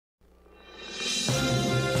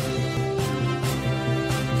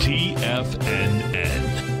TFNN.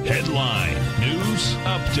 Headline News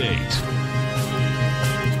Update.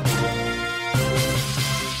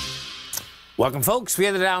 Welcome, folks. We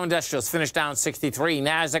had the Dow Industrials finished down 63.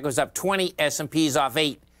 NASDAQ was up 20. S&P's off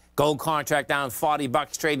 8. Gold contract down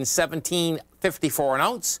 $40, trading $17.54 an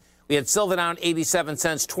ounce. We had silver down 87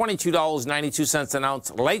 cents, $22.92 an ounce.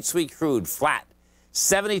 Light sweet crude flat,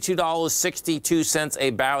 $72.62 a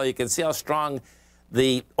barrel. You can see how strong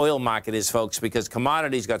the oil market is, folks, because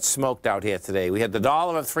commodities got smoked out here today. We had the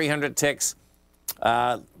dollar of 300 ticks.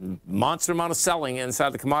 Monster amount of selling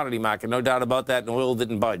inside the commodity market, no doubt about that, and oil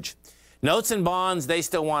didn't budge. Notes and bonds, they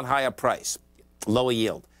still want higher price, lower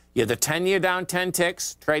yield. You had the 10-year down 10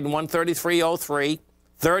 ticks, trading 133.03.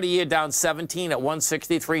 30-year down 17 at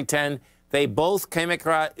 163.10. They both came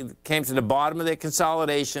to the bottom of their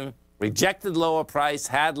consolidation, rejected lower price,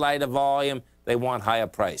 had lighter volume. They want higher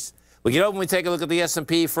price. We get over and we take a look at the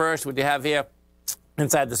S&P first. What you have here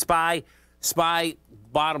inside the SPY. SPY,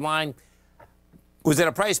 bottom line, was at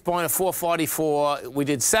a price point of 444. We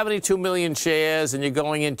did 72 million shares, and you're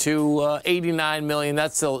going into 89 million.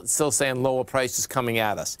 That's still saying lower prices coming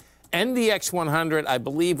at us. NDX 100, I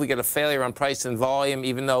believe we get a failure on price and volume,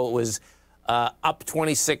 even though it was up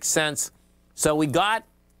 26 cents. So we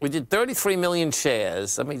did 33 million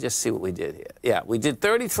shares. Let me just see what we did here. Yeah, we did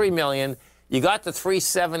 33 million. You got to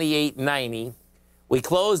 378.90. We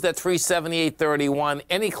closed at 378.31.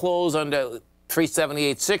 Any close under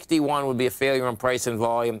 378.61 would be a failure on price and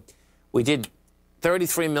volume. We did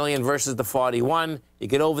 33 million versus the 41. You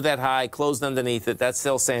get over that high, closed underneath it. That's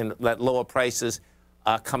still saying that lower prices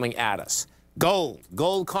coming at us.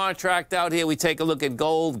 Gold contract out here. We take a look at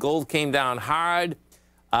gold. Gold came down hard.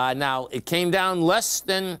 Now, it came down less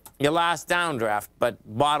than your last downdraft, but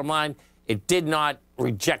bottom line, it did not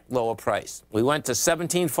reject lower price. We went to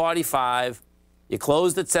 17.45. You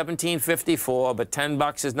closed at 17.54, but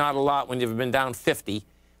 $10 is not a lot when you've been down 50,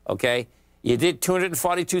 okay? You did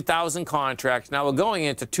 242,000 contracts. Now we're going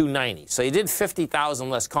into 290. So you did 50,000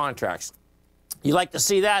 less contracts. You like to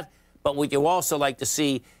see that, but what you also like to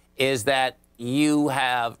see is that you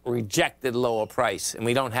have rejected lower price, and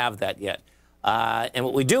we don't have that yet. And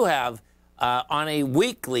what we do have on a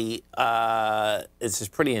weekly, this is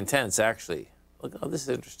pretty intense, actually. Look, oh, this is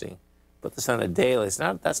interesting. Put this on a daily.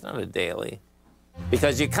 That's not a daily.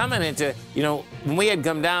 Because you're coming into, you know, when we had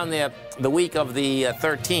come down there the week of the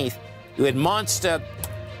 13th, you had monster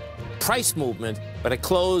price movement, but it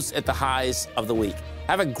closed at the highs of the week.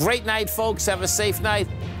 Have a great night, folks. Have a safe night.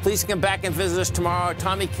 Please come back and visit us tomorrow.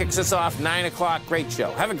 Tommy kicks us off, 9 o'clock. Great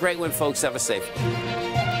show. Have a great one, folks. Have a safe one.